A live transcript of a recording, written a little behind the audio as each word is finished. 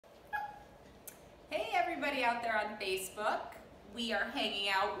everybody out there on Facebook. We are hanging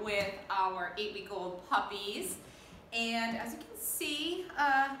out with our 8-week-old puppies, and as you can see,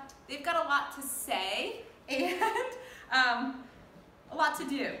 they've got a lot to say and a lot to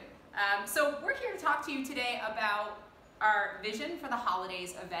do. So we're here to talk to you today about our Vision for the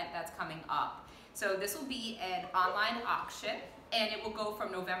Holidays event that's coming up. So this will be an online auction, and it will go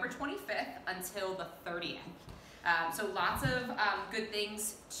from November 25th until the 30th. So lots of good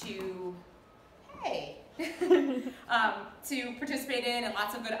things to to participate in, and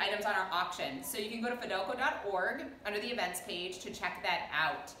lots of good items on our auction. So you can go to fidelco.org under the events page to check that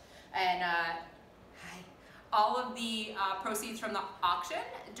out. And all of the proceeds from the auction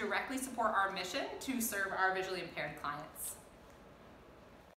directly support our mission to serve our visually impaired clients.